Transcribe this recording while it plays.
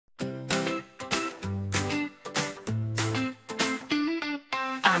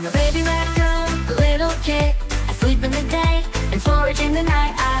I'm a baby raccoon, a little kid. I sleep in the day and forage in the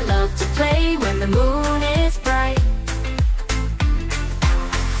night. I love to play when the moon is bright.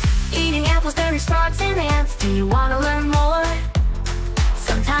 Eating apples, berries, frogs, and ants. Do you wanna learn more?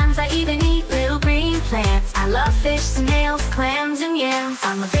 Sometimes I even eat little green plants. I love fish, snails, clams, and yams.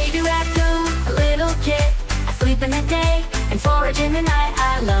 I'm a baby raccoon, a little kid. I sleep in the day and forage in the night.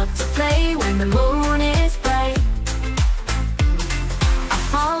 I love to play when the moon is bright.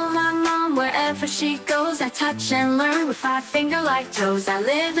 I follow my mom wherever she goes. I touch and learn with 5 finger-like toes. I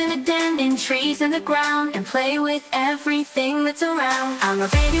live in a den in trees and the ground and play with everything that's around. I'm a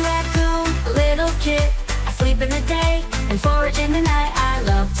baby raccoon, a little kid. I sleep in the day and forage in the night. I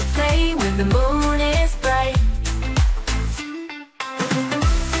love to play when the moon is bright.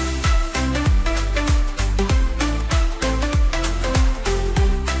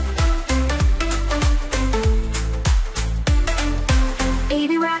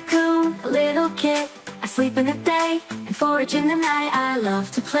 Baby raccoon, a little kid. I sleep in the day and forage in the night. I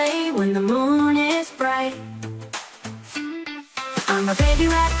love to play when the moon is bright. I'm a baby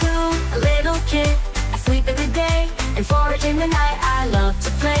raccoon, a little kid. I sleep in the day and forage in the night. I love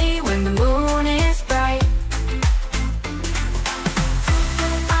to play when the moon is